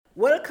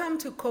Welcome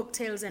to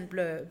Cocktails and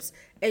Blurbs,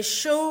 a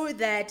show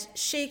that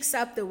shakes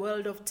up the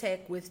world of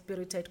tech with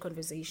spirited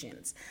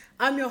conversations.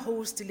 I'm your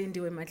host,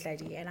 Lindiwe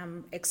Matladi, and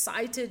I'm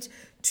excited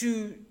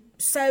to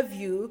serve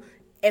you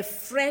a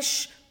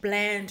fresh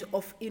blend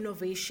of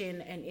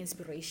innovation and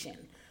inspiration.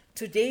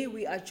 Today,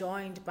 we are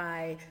joined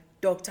by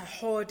Dr.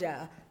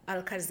 Hoda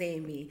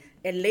Alkhzaimi,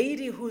 a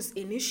lady whose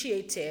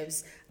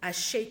initiatives are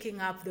shaking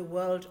up the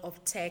world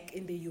of tech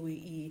in the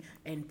UAE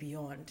and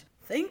beyond.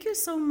 Thank you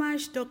so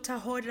much, Dr.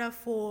 Hoda,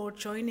 for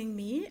joining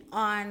me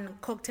on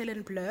Cocktail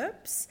and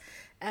Blurbs.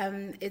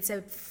 It's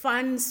a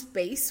fun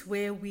space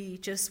where we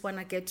just want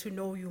to get to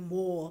know you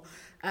more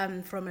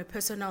from a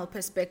personal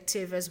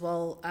perspective as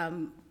well,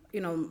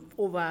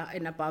 over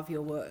and above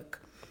your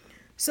work.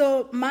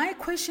 So my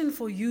question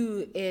for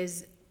you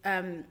is,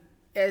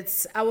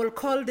 I will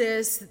call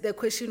this the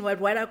question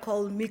what I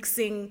call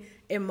mixing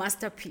a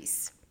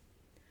masterpiece.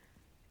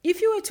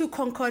 If you were to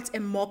concoct a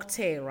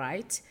mocktail,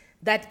 right,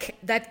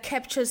 that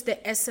captures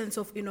the essence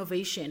of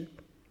innovation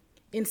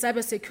in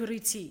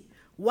cybersecurity,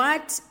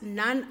 what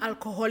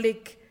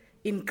non-alcoholic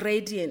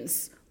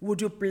ingredients would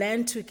you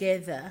blend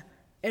together,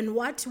 and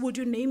what would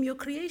you name your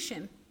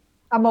creation?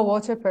 I'm a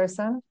water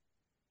person,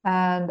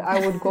 and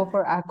I would go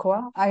for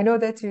aqua. I know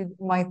that you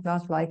might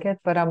not like it,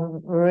 but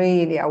I'm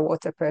really a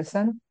water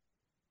person,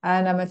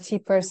 and I'm a tea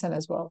person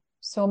as well.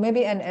 So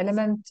maybe an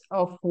element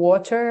of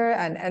water,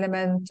 an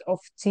element of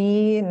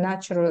tea,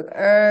 natural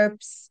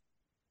herbs,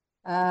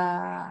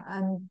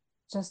 and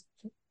just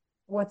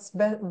what's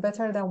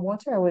better than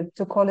water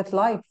to call it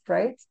life,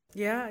 right?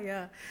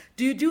 Yeah.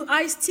 Do you do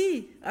iced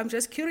tea? I'm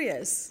just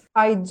curious.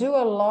 I do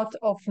a lot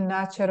of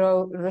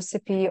natural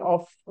recipe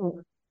of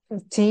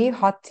tea,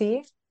 hot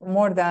tea,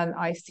 more than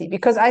iced tea,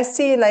 because iced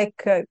tea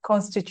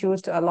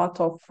constitutes a lot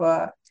of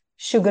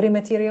sugary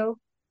material.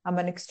 I'm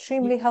an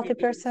extremely healthy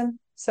person,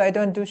 so I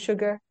don't do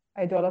sugar.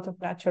 I do a lot of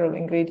natural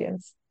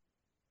ingredients.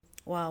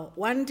 Wow.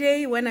 One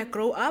day when I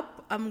grow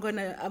up, I'm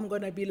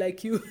gonna be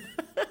like you.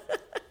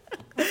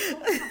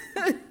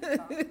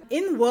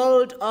 In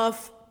world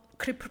of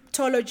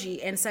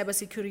cryptology and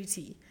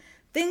cybersecurity,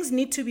 things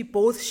need to be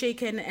both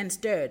shaken and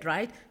stirred,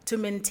 right, to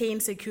maintain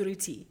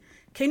security.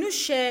 Can you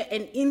share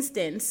an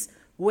instance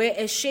where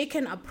a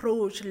shaken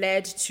approach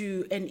led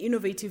to an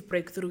innovative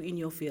breakthrough in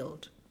your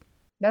field?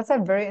 That's a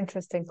very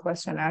interesting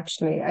question,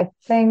 actually. I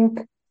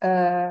think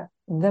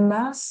the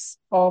mass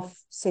of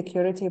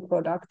security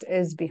product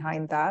is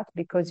behind that,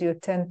 because you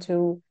tend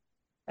to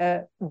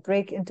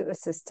break into a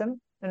system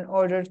in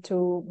order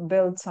to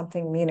build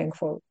something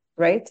meaningful,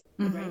 right?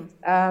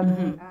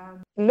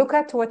 Look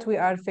at what we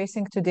are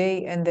facing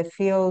today in the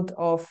field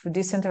of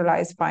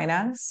decentralized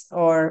finance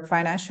or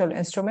financial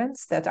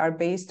instruments that are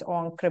based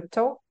on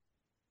crypto.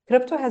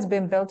 Crypto has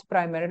been built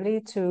primarily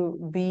to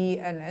be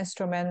an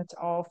instrument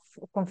of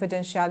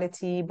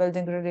confidentiality,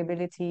 building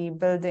reliability,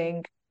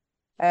 building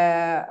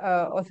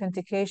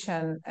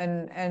authentication,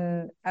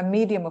 and a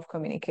medium of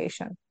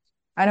communication.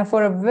 And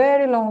for a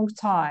very long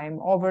time,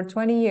 over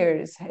 20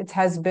 years, it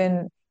has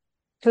been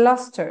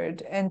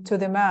clustered into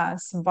the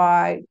mass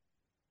by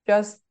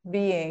just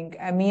being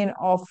a mean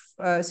of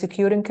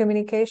securing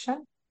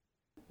communication.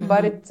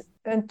 But it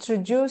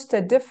introduced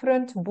a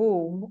different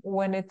boom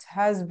when it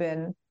has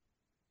been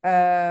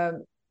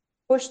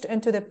pushed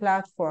into the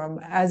platform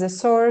as a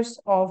source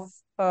of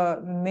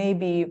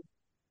maybe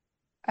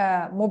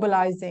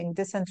mobilizing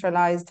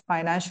decentralized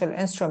financial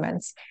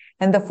instruments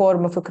in the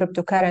form of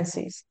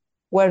cryptocurrencies,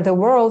 where the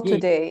world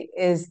today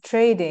is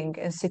trading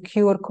in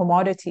secure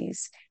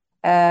commodities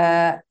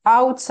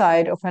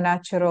outside of a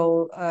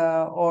natural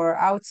or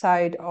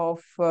outside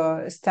of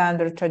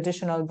standard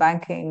traditional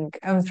banking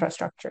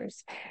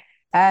infrastructures.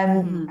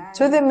 And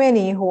to the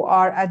many who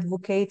are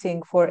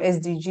advocating for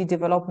SDG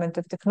development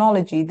of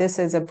technology, this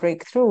is a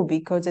breakthrough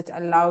because it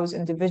allows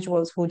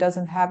individuals who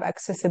doesn't have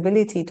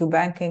accessibility to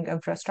banking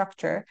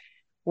infrastructure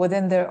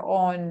within their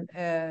own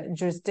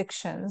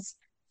jurisdictions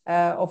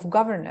of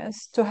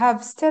governance to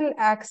have still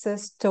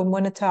access to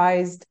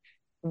monetized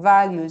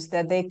values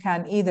that they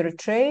can either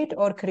trade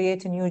or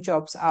create new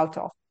jobs out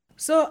of.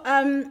 So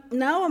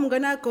now I'm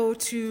gonna go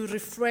to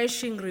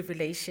refreshing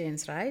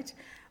revelations, right?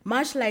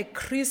 Much like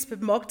crisp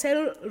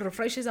mocktail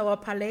refreshes our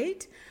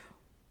palate,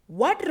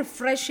 what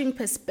refreshing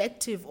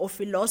perspective or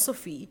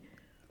philosophy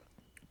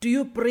do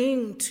you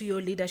bring to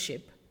your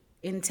leadership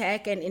in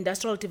tech and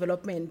industrial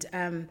development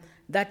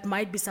that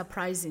might be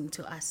surprising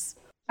to us?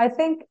 I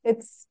think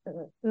it's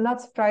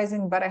not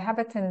surprising, but I have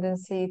a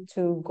tendency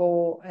to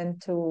go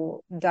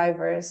into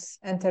diverse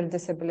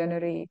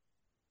interdisciplinary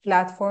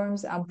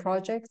platforms and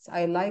projects.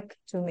 I like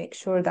to make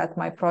sure that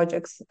my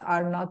projects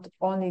are not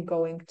only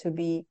going to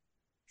be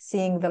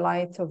seeing the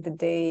light of the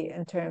day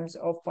in terms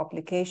of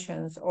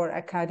publications or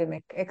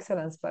academic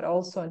excellence, but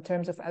also in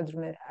terms of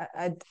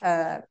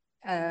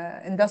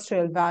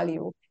industrial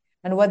value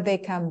and what they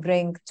can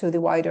bring to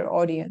the wider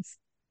audience.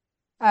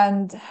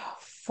 And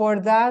for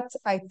that,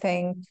 I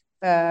think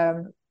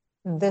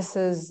this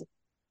is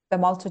the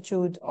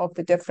multitude of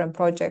the different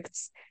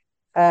projects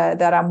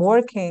that I'm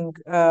working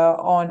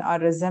on are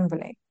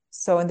resembling.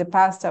 So in the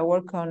past, I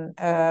worked on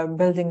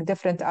building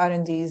different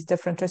R&Ds,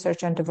 different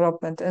research and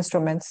development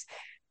instruments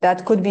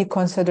that could be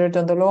considered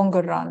on the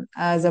longer run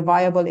as a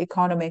viable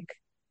economic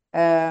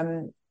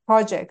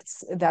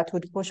projects that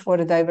would push for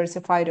a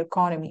diversified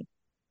economy.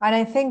 And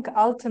I think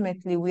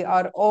ultimately we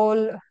are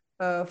all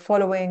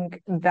following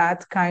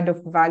that kind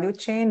of value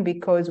chain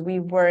because we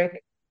work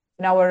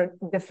in our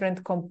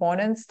different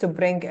components to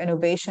bring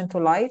innovation to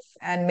life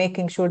and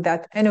making sure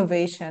that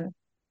innovation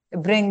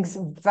brings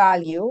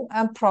value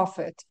and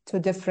profit to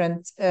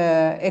different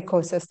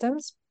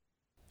ecosystems.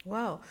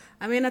 Wow.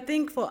 I mean, I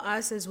think for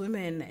us as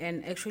women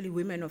and actually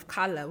women of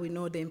color, we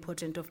know the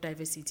importance of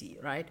diversity,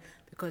 right?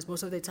 Because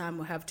most of the time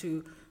we have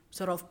to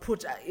sort of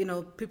put,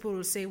 people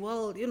will say,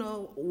 well,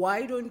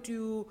 why don't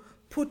you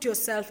put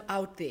yourself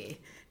out there?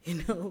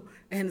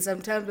 And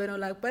sometimes we're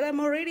like, but I'm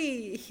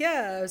already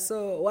here.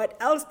 So what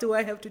else do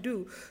I have to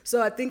do?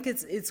 So I think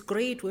it's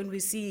great when we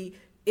see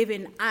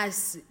even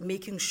us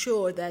making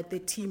sure that the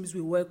teams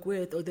we work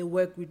with or the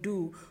work we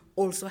do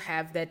also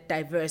have that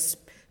diverse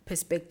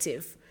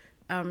perspective.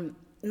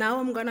 Now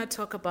I'm going to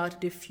talk about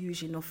the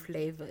fusion of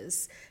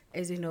flavors.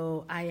 As you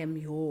know, I am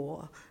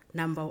your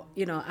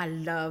I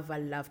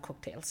love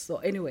cocktails. So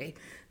anyway,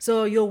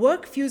 so your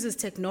work fuses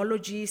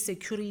technology,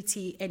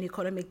 security, and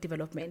economic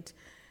development.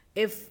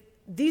 If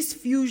this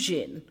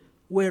fusion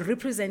were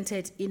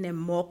represented in a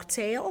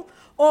mocktail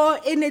or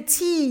in a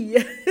tea,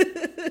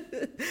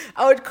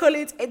 I would call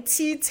it a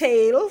tea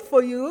tale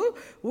for you,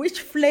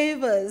 which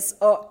flavors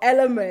or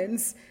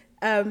elements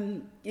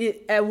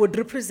would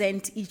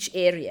represent each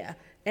area,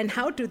 and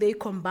how do they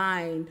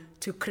combine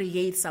to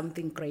create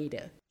something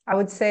greater? I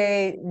would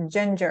say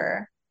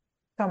ginger,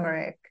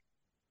 turmeric,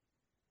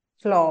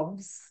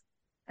 cloves.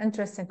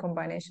 Interesting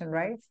combination,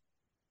 right?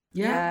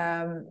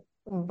 Yeah.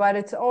 But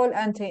it's all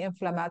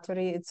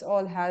anti-inflammatory. It's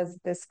all has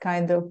this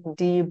kind of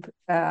deep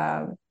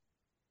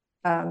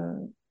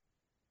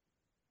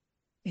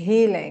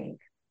healing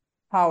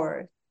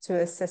power to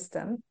a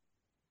system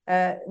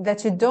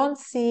that you don't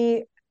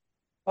see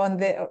from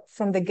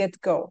the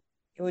get-go.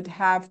 You would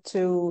have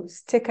to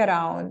stick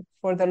around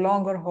for the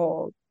longer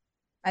haul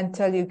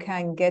until you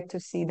can get to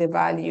see the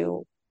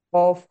value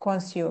of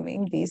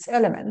consuming these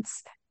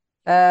elements.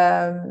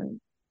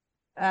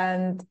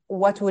 And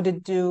what would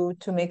it do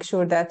to make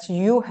sure that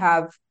you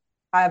have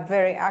a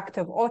very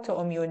active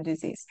autoimmune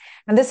disease?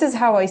 And this is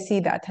how I see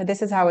that.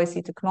 This is how I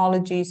see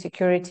technology,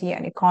 security,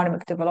 and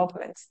economic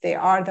developments. They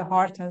are the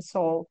heart and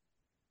soul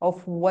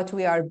of what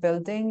we are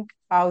building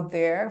out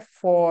there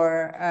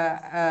for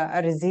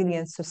a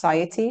resilient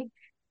society.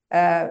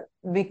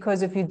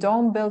 Because if you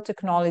don't build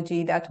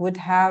technology that would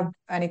have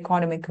an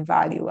economic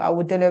value, I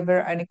would deliver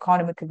an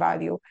economic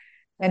value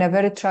in a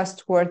very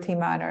trustworthy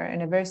manner,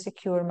 in a very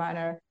secure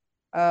manner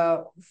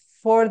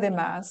for the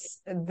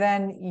mass,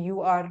 then you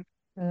are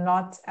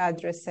not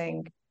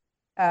addressing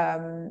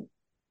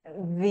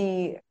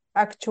the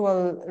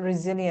actual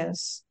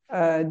resilience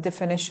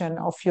definition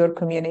of your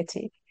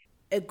community.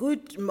 A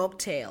good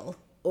mocktail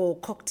or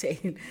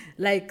cocktail,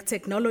 like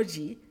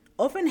technology,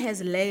 often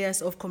has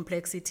layers of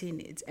complexity in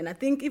it. And I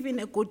think even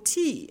a good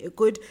tea, a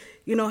good,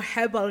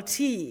 herbal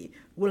tea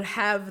will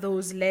have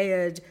those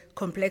layered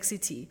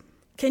complexity.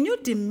 Can you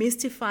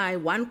demystify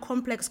one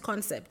complex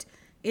concept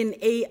in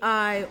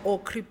AI or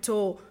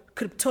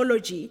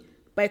cryptology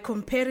by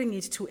comparing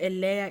it to a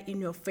layer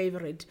in your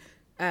favorite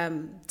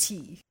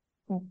tea?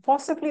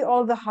 Possibly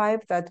all the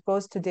hype that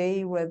goes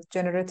today with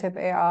generative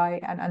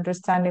AI and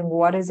understanding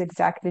what is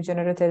exactly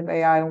generative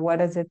AI and what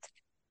does it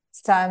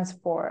stands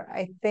for.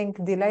 I think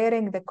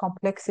delayering the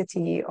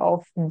complexity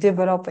of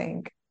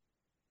developing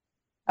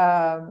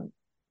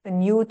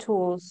new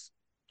tools,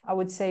 I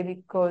would say,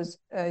 because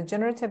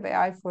generative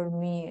AI for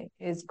me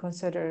is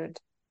considered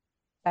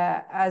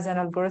as an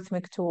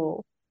algorithmic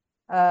tool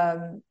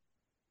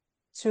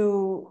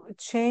to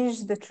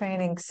change the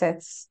training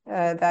sets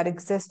that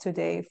exist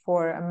today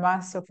for a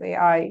mass of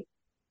AI.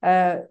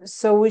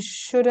 So we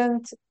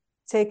shouldn't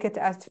take it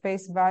at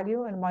face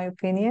value, in my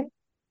opinion.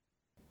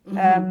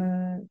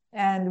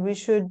 And we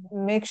should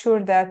make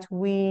sure that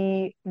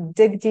we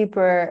dig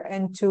deeper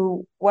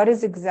into what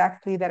is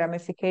exactly the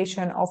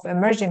ramification of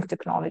emerging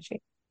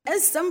technology.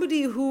 As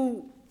somebody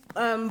who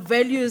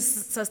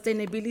values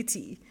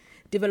sustainability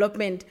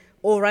development,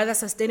 or rather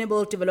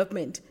sustainable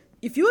development,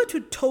 if you were to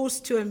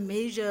toast to a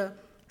major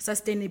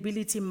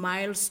sustainability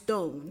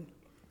milestone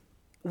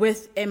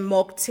with a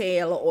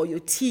mocktail or your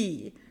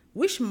tea,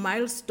 which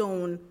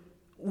milestone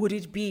would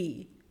it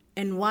be,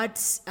 and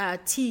what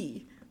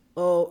tea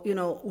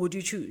would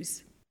you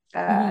choose?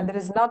 There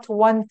is not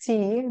one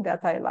tea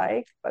that I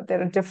like, but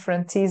there are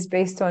different teas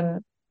based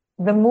on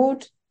the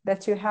mood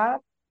that you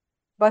have.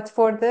 But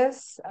for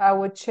this, I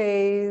would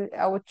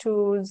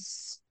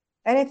choose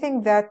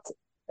anything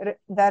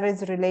that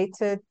is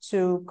related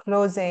to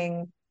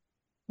closing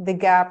the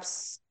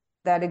gaps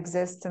that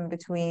exist in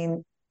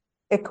between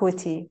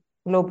equity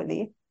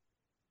globally,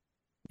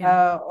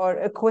 or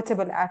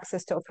equitable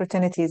access to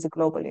opportunities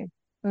globally.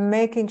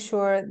 making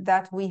sure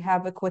that we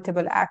have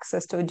equitable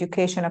access to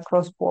education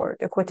across board,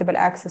 equitable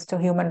access to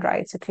human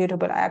rights,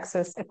 equitable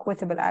access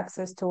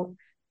to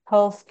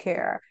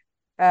healthcare,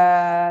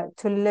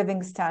 to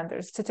living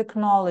standards, to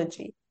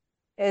technology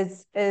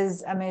is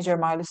a major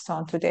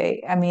milestone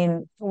today. I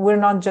mean, we're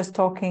not just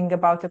talking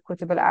about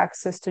equitable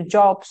access to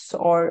jobs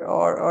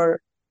or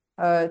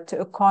to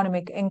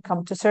economic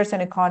income, to certain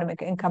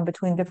economic income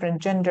between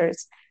different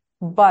genders,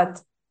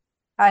 but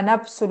an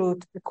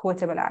absolute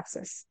equitable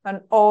access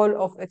on all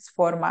of its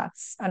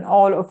formats and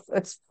all of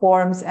its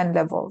forms and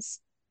levels.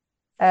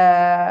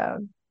 Because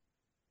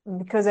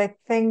I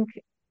think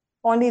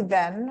only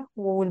then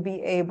we will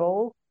be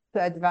able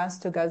to advance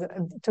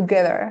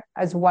together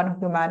as one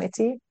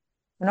humanity.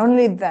 And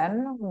only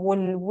then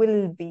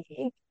will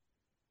be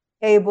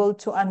able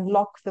to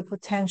unlock the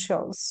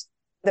potentials,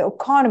 the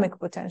economic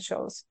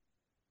potentials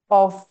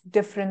of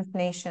different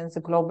nations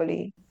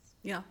globally.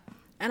 Yeah.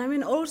 And I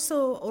mean,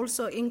 also,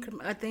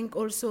 I think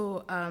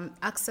also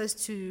access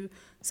to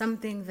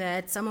something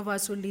that some of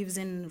us who lives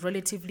in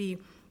relatively,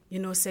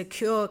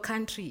 secure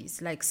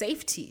countries, like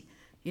safety,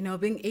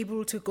 being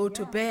able to go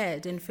to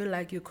bed and feel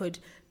like you could,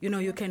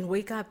 you can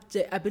wake up,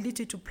 the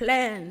ability to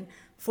plan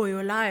for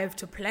your life,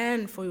 to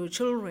plan for your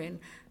children.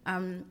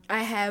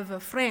 I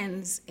have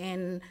friends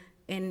in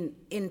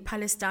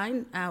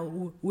Palestine,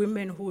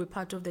 women who were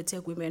part of the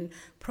Tech Women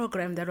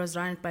program that was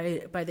run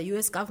by the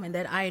U.S. government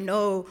that I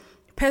know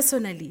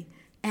personally,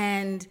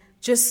 and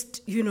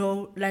just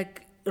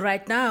like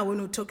right now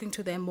when we're talking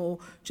to them or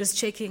just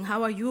checking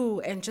how are you,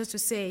 and just to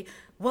say,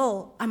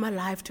 well, I'm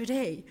alive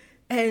today,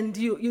 and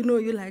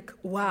you're like,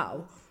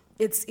 wow,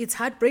 it's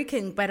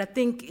heartbreaking, but I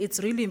think it's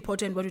really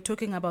important what you're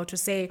talking about, to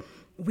say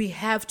we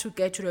have to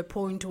get to the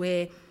point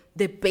where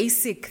the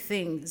basic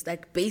things,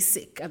 like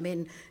basic, I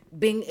mean,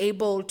 being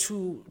able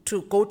to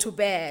go to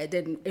bed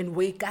and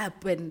wake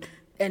up and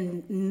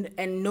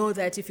know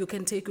that if you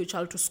can take your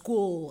child to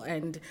school,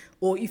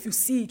 or if you're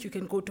sick, you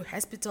can go to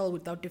hospital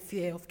without the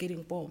fear of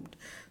getting bombed.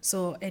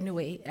 So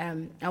anyway,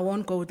 I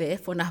won't go there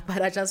for now,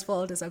 but I just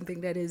felt it's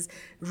something that is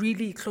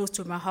really close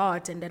to my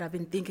heart and that I've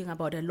been thinking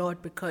about a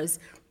lot, because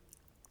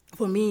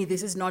for me,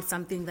 this is not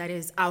something that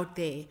is out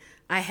there.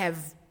 I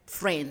have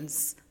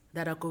friends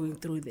that are going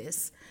through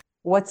this.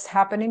 What's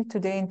happening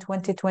today in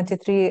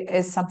 2023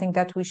 is something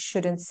that we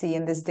shouldn't see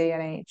in this day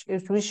and age.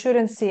 We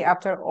shouldn't see,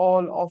 after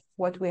all of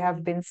what we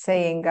have been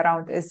saying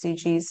around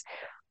SDGs.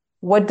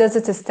 What does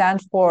it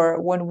stand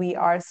for when we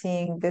are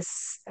seeing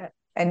this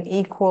an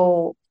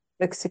equal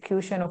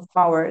execution of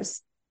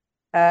powers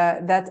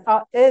that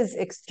is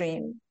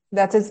extreme,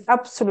 that is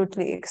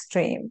absolutely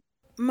extreme?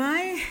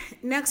 My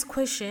next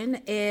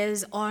question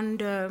is on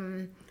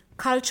the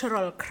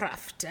cultural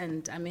craft,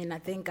 and I mean, I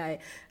think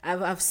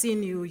I've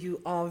seen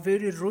you are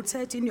very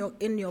rooted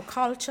in your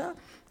culture,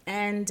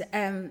 and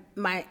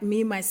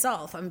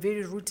myself, I'm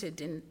very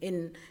rooted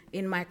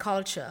in my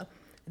culture.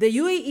 The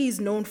UAE is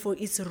known for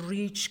its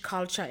rich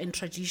culture and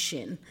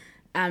tradition,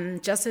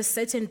 just as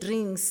certain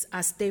drinks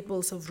are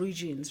staples of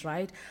regions,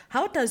 right?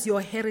 How does your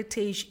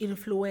heritage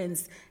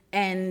influence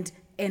and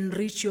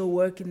enrich your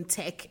work in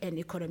tech and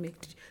economic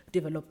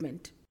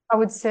development? I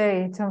would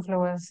say it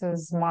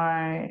influences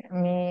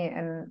me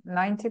in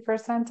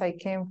 90%. I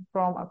came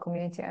from a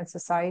community and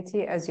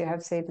society, as you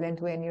have said,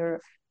 Lindwe, in your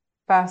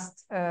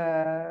past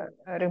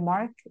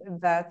remark,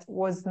 that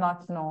was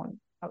not known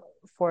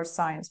for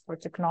science, for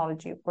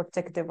technology, for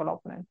tech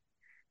development.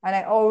 And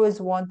I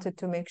always wanted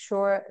to make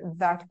sure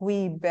that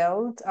we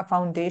build a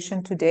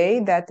foundation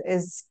today that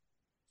is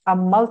a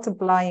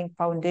multiplying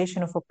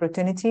foundation of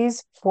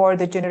opportunities for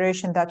the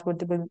generation that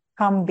would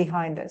come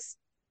behind us,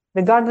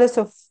 regardless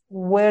of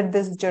where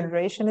this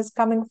generation is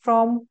coming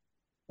from,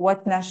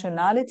 what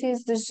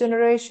nationalities this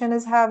generation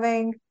is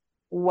having,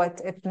 what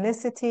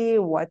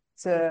ethnicity, what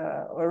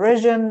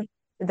origin,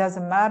 it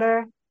doesn't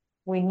matter.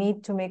 We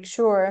need to make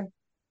sure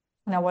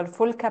in our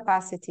full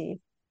capacity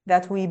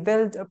that we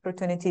build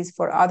opportunities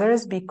for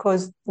others,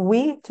 because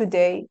we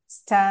today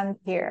stand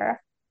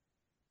here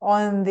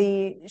on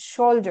the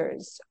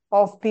shoulders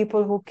of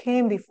people who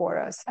came before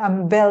us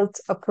and built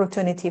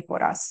opportunity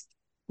for us.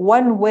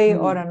 One way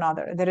or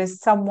another, there is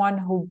someone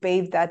who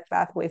paved that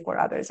pathway for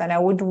others. And I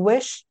would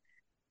wish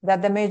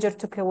that the major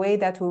takeaway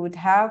that we would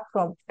have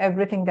from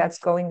everything that's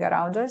going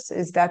around us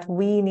is that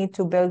we need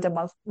to build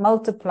a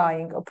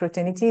multiplying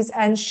opportunities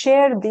and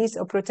share these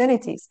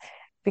opportunities.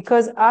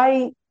 Because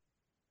I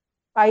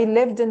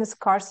lived in a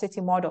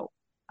scarcity model.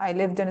 I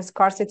lived in a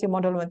scarcity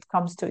model when it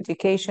comes to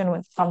education,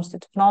 when it comes to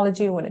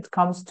technology, when it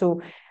comes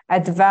to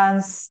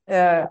advanced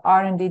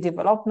R&D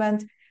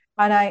development.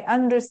 And I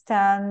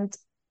understand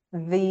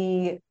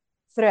the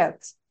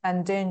threat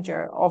and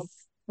danger of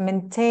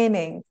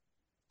maintaining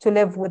to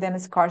live within a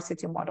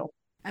scarcity model.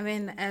 I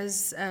mean,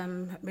 as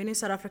many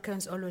South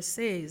Africans always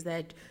say, is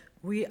that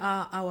we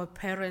are our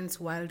parents'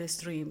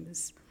 wildest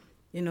dreams.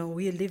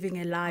 We're living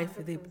a life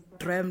they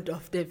dreamed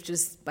of,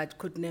 but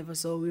could never.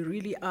 So we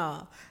really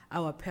are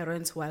our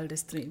parents'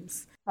 wildest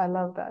dreams. I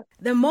love that.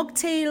 The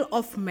mocktail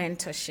of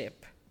mentorship.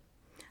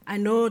 I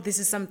know this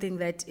is something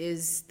that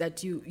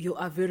you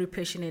are very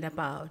passionate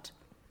about.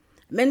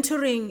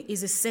 Mentoring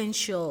is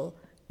essential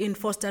in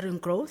fostering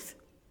growth,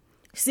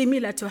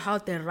 similar to how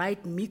the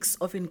right mix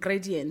of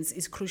ingredients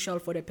is crucial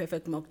for the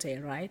perfect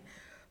mocktail, right?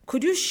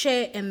 Could you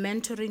share a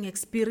mentoring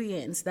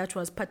experience that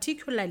was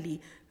particularly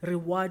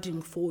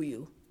rewarding for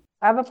you?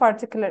 I have a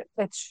particular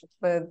itch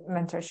with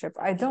mentorship.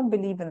 I don't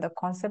believe in the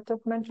concept of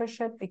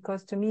mentorship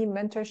because to me,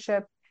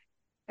 mentorship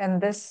in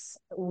this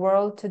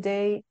world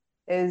today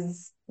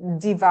is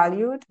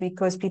devalued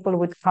because people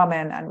would come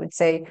in and would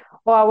say,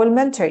 "Oh, I will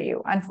mentor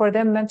you." And for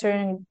them,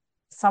 mentoring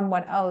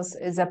someone else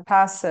is a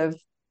passive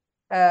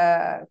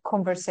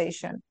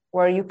conversation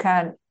where you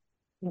can,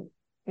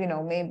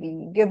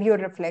 maybe give your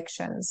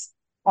reflections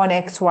on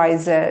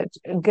XYZ,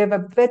 give a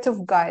bit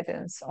of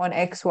guidance on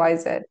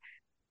XYZ.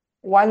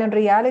 While in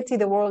reality,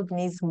 the world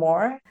needs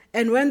more.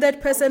 And when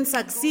that person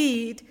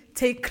succeed,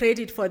 take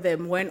credit for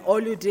them when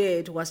all you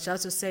did was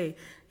just to say,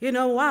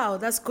 wow,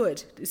 that's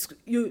good.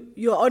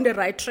 You're on the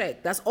right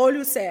track. That's all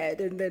you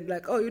said. And then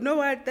like, oh, you know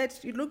what?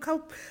 You look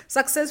how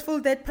successful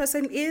that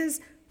person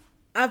is.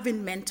 I've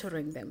been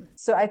mentoring them.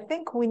 So I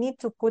think we need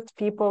to put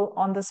people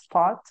on the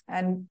spot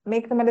and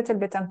make them a little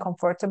bit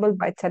uncomfortable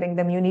by telling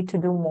them you need to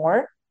do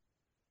more.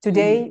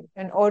 Today,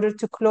 in order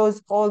to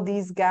close all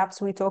these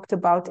gaps we talked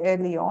about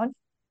early on,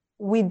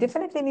 we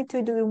definitely need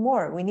to do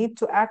more. We need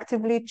to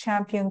actively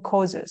champion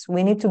causes.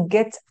 We need to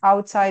get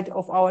outside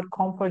of our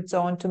comfort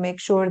zone to make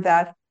sure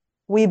that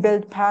we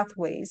build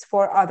pathways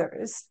for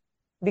others.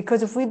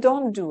 Because if we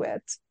don't do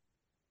it,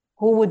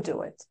 who would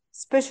do it?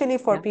 Especially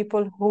for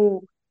people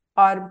who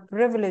are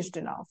privileged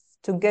enough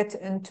to get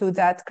into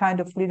that kind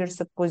of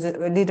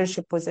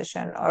leadership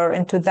position or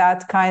into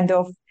that kind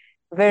of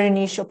very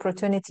niche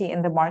opportunity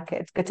in the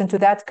market, get into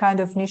that kind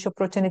of niche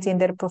opportunity in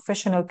their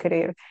professional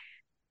career.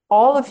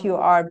 All of you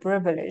are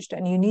privileged,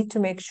 and you need to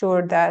make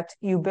sure that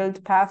you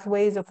build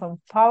pathways of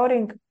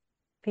empowering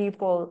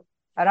people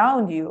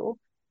around you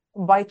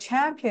by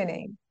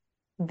championing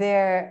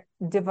their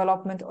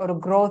development or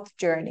growth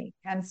journey.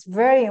 And it's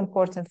very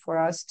important for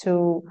us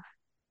to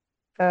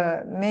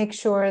make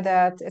sure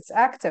that it's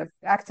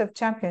active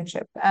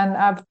championship.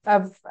 And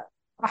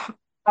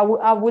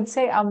I would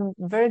say I'm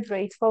very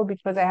grateful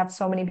because I have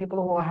so many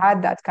people who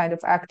had that kind of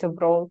active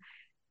role.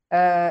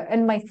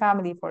 In my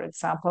family, for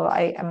example,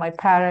 my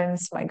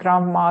parents, my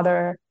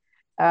grandmother,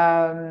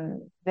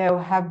 they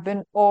have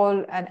been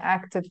all an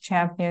active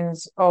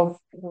champions of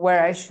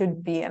where I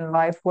should be in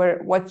life,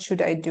 what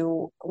should I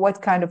do,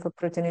 what kind of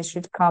opportunity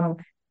should come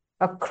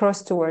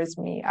across towards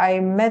me. I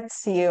met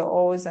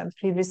CEOs and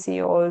previous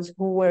CEOs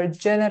who were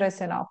generous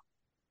enough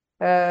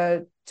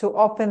to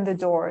open the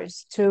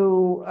doors,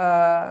 to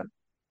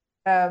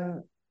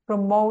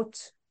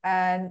promote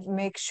and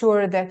make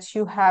sure that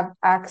you have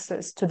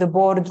access to the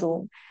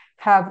boardroom,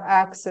 have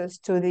access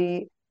to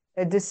the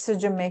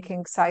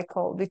decision-making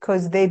cycle,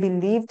 because they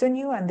believed in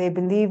you, and they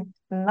believed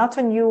not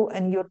in you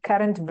and your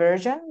current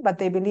version, but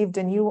they believed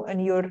in you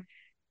and your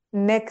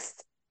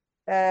next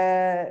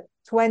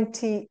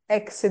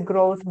 20x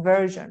growth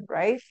version,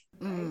 right?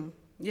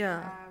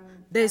 Yeah.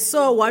 They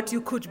saw what you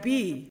could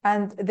be.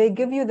 And they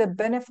give you the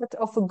benefit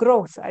of a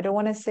growth. I don't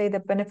want to say the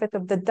benefit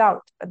of the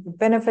doubt, but the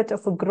benefit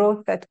of a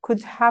growth that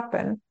could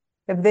happen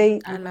if they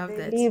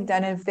believed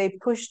and if they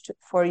pushed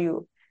for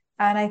you.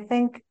 And I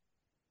think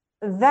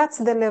that's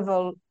the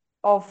level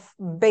of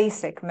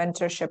basic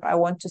mentorship I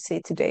want to see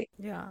today.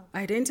 Yeah,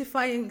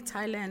 identifying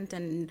talent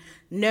and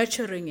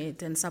nurturing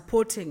it and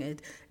supporting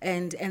it.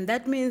 And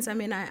that means,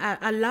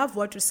 I love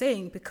what you're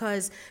saying,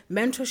 because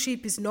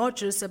mentorship is not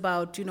just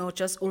about,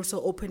 just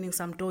also opening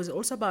some doors. It's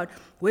also about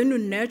when you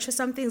nurture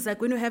something, it's like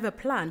when you have a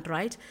plant,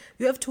 right?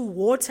 You have to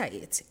water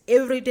it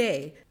every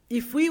day.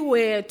 If we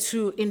were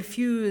to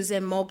infuse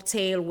a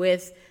mocktail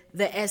with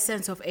the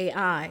essence of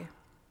AI,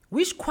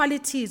 which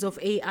qualities of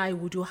AI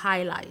would you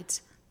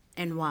highlight?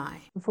 And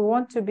why? If we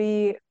want to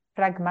be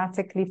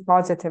pragmatically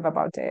positive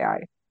about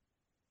AI,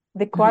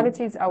 the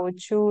qualities I would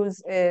choose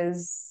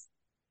is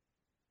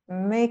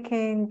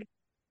making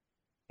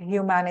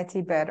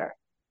humanity better.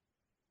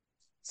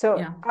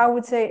 So I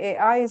would say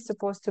AI is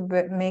supposed to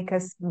make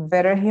us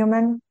better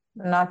human,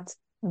 not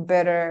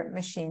better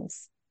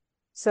machines.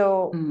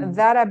 So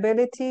that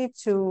ability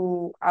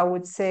to, I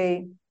would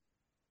say,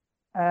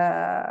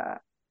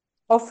 offload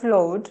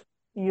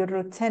your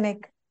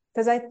routinic,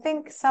 because I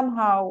think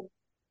somehow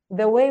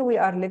the way we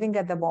are living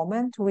at the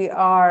moment, we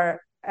are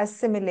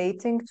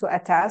assimilating to a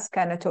task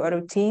and to a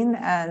routine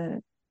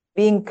and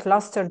being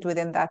clustered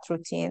within that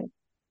routine.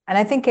 And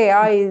I think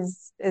AI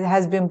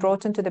has been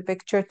brought into the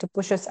picture to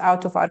push us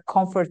out of our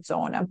comfort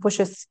zone and push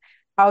us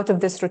out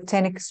of this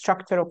routinic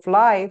structure of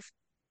life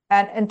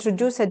and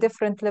introduce a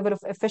different level of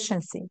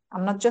efficiency.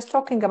 I'm not just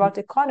talking about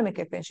economic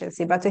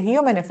efficiency, but a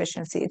human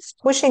efficiency. It's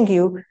pushing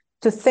you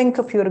to think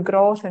of your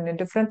growth in a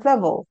different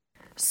level.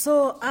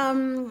 So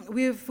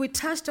we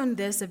touched on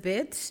this a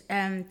bit,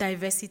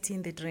 diversity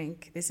in the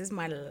drink. This is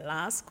my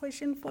last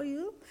question for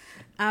you.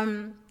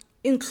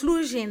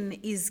 Inclusion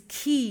is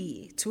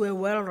key to a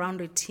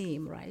well-rounded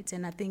team, right?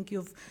 And I think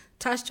you've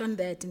touched on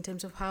that in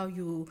terms of how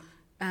you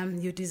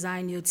you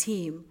design your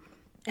team,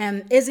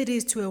 as it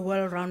is to a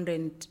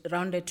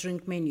well-rounded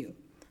drink menu.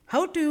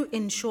 How do you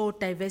ensure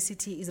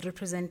diversity is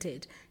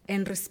represented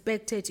and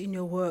respected in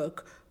your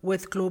work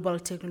with global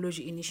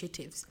technology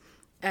initiatives?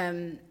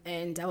 And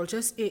I will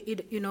just,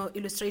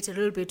 illustrate a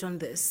little bit on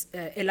this,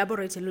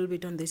 elaborate a little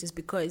bit on this, is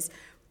because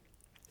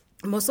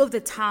most of the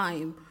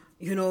time,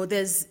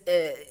 there's,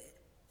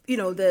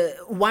 the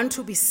want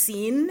to be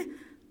seen,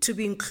 to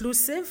be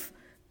inclusive,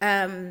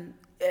 and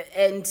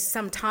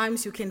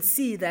sometimes you can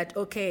see that,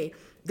 okay,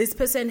 this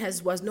person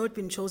was not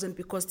been chosen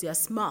because they are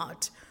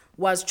smart,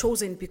 was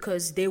chosen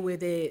because they were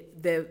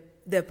the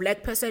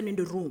black person in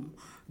the room,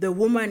 the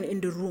woman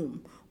in the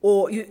room,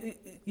 or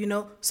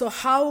so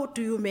how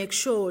do you make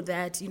sure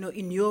that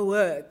in your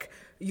work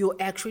you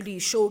actually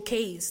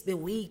showcase the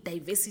way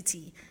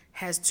diversity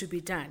has to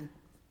be done,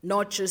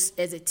 not just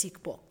as a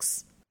tick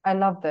box? I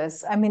love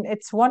this. I mean,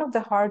 it's one of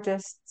the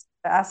hardest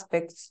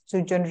aspects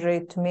to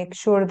generate, to make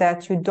sure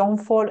that you don't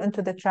fall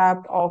into the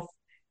trap of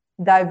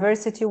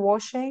diversity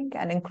washing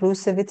and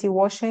inclusivity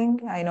washing.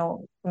 I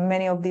know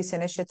many of these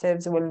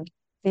initiatives will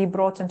be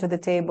brought into the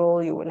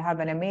table. You will have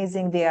an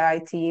amazing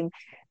DI team,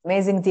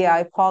 amazing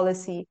DI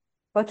policy.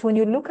 But when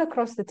you look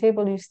across the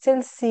table, you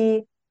still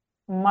see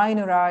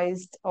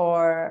minorized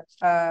or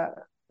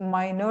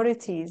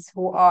minorities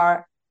who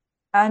are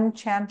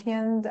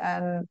unchampioned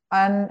and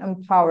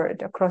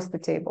unempowered across the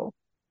table.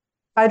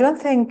 I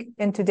don't think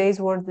in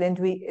today's world,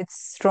 Lindwi, it's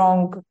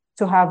strong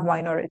to have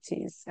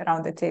minorities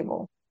around the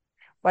table.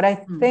 What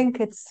I think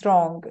it's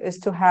strong is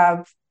to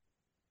have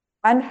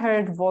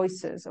unheard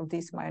voices of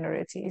these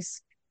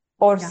minorities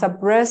or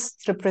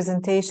suppressed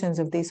representations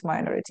of these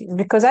minorities.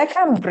 Because I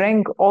can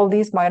bring all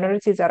these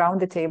minorities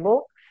around the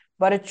table,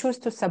 but I choose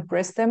to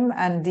suppress them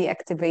and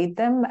deactivate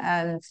them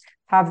and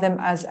have them,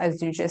 as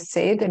you just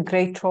said,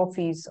 great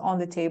trophies on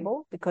the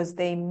table because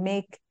they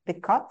make the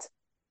cut,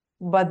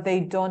 but they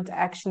don't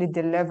actually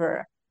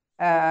deliver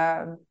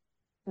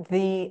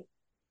the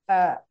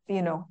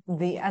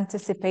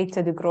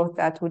anticipated growth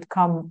that would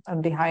come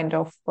behind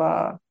of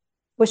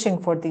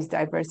pushing for these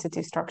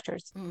diversity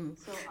structures.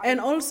 And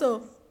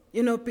also,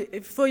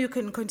 before you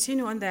can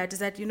continue on that, is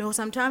that,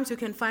 sometimes you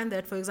can find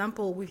that, for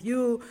example, with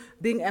you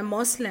being a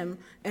Muslim,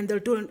 and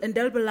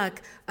they'll be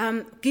like,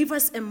 give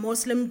us a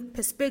Muslim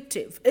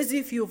perspective, as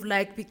if you've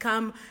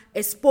become a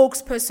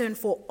spokesperson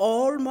for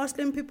all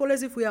Muslim people,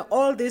 as if we are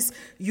all this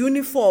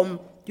uniform,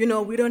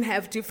 we don't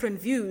have different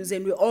views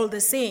and we're all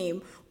the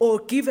same, or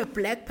give a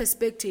black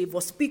perspective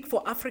or speak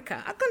for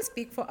Africa. I can't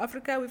speak for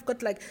Africa. We've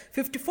got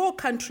 54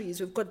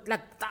 countries. We've got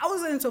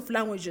thousands of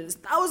languages,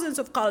 thousands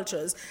of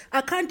cultures.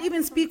 I can't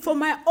even speak for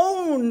my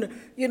own,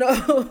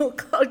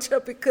 culture,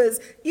 because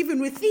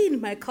even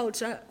within my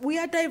culture, we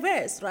are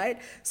diverse,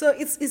 right? So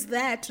it's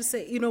that to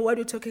say, what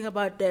you're talking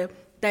about, the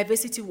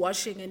diversity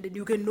washing, and then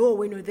you can know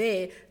when you're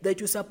there that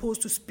you're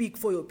supposed to speak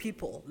for your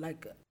people.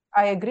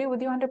 I agree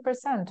with you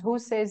 100%. Who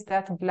says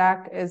that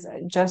black is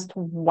just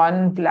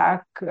one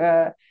black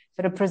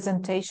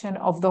representation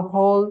of the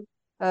whole,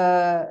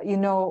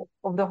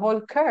 of the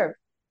whole curve?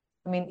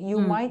 I mean, you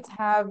might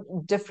have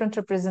different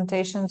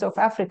representations of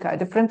Africa,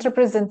 different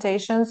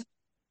representations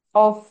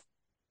of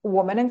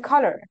women in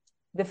color,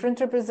 different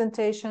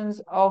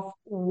representations of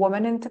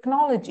women in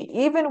technology.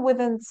 Even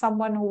within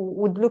someone who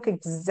would look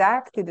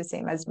exactly the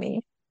same as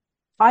me,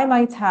 I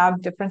might have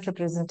different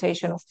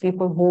representation of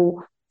people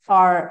who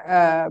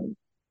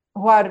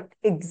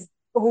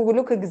who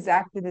look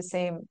exactly the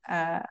same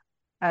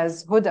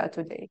as Hoda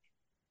today.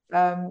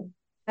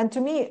 And to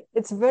me,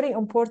 it's very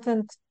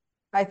important,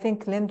 I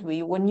think,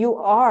 Lindwi, when you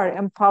are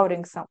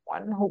empowering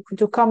someone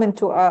to come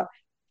into a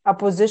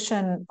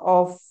position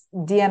of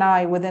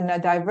D&I within a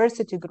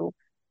diversity group,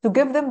 to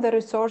give them the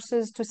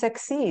resources to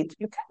succeed.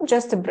 You can't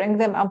just bring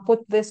them and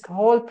put this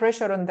whole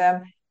pressure on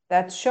them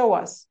that show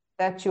us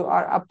that you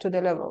are up to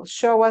the level.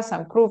 Show us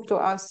and prove to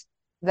us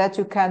that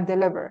you can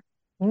deliver.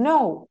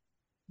 No,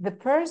 the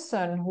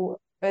person who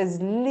is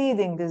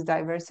leading this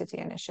diversity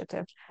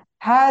initiative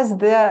has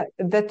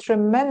the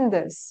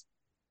tremendous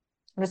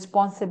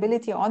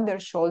responsibility on their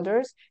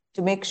shoulders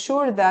to make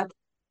sure that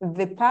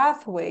the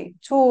pathway,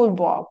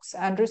 toolbox,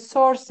 and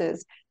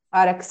resources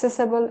are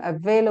accessible,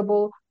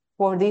 available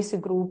for this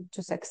group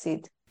to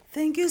succeed.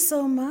 Thank you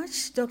so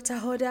much, Dr.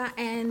 Hoda,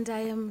 and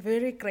I am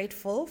very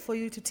grateful for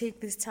you to take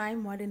this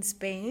time while in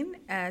Spain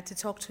to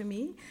talk to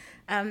me.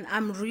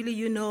 I'm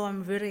really,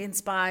 I'm very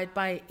inspired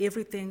by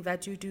everything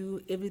that you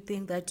do,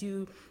 everything that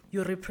you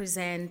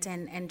represent,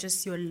 and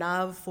just your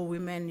love for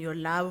women, your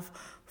love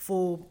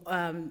for,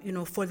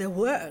 for the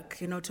work,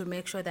 to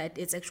make sure that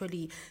it's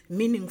actually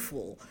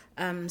meaningful.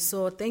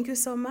 So thank you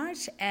so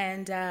much,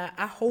 and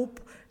I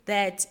hope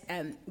that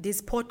this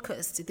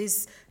podcast,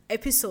 this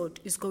episode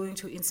is going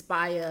to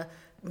inspire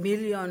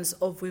millions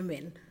of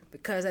women.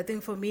 Because I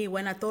think for me,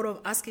 when I thought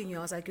of asking you,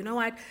 I was like, you know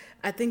what?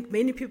 I think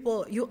many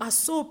people, you are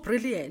so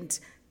brilliant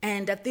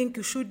And I think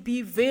you should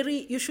be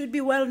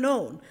well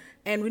known.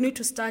 And we need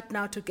to start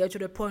now to get to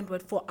the point where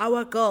for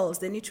our girls,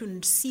 they need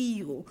to see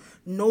you,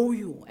 know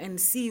you, and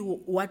see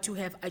what you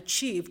have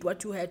achieved,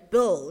 what you had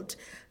built,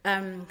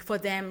 for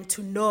them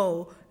to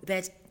know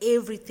that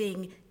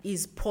everything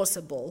is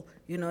possible.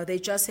 You know, they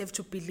just have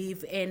to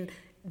believe in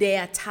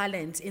their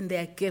talent, in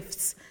their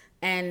gifts.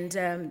 And,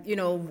 you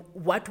know,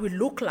 what we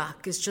look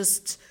like is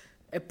just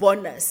a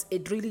bonus.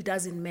 It really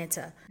doesn't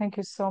matter. Thank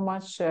you so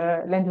much,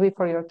 Lindwi,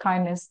 for your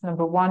kindness,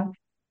 number one.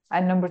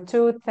 And number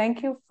two,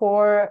 thank you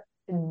for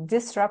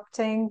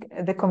disrupting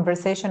the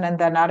conversation and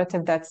the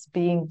narrative that's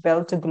being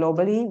built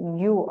globally.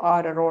 You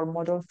are a role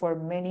model for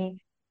many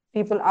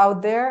people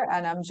out there,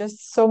 and I'm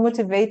just so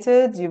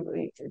motivated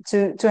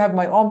to have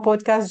my own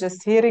podcast.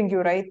 Just hearing you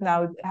right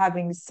now,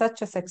 having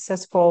such a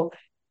successful,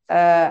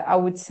 I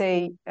would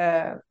say,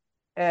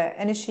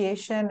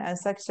 initiation and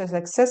such a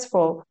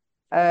successful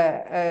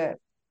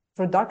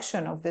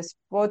production of this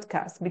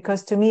podcast,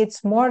 because to me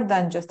it's more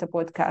than just a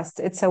podcast.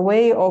 It's a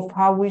way of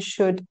how we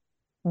should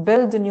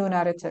build new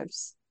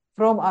narratives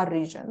from our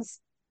regions,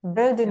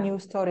 build new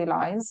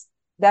storylines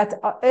that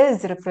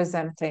is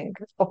representing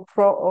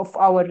of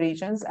our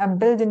regions, and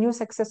build new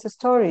success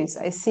stories.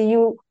 I see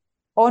you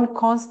on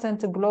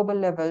constant global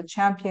level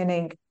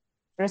championing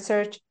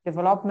research,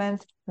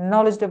 development,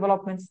 knowledge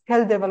development,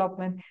 skill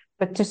development,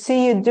 but to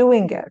see you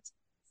doing it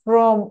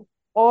from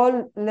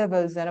all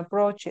levels and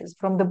approaches,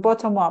 from the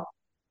bottom up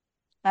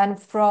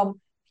and from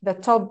the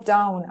top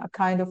down, a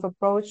kind of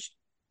approach,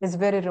 is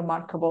very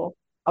remarkable.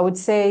 I would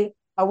say,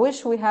 I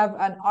wish we have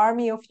an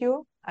army of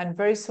you, and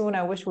very soon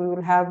I wish we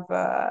will have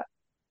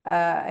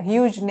a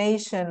huge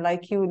nation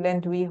like you,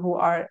 Lindwi, who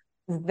are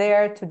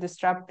there to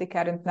disrupt the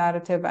current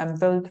narrative and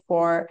build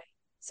for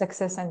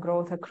success and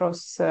growth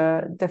across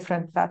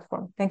different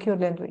platforms. Thank you,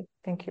 Lindwi.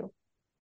 Thank you.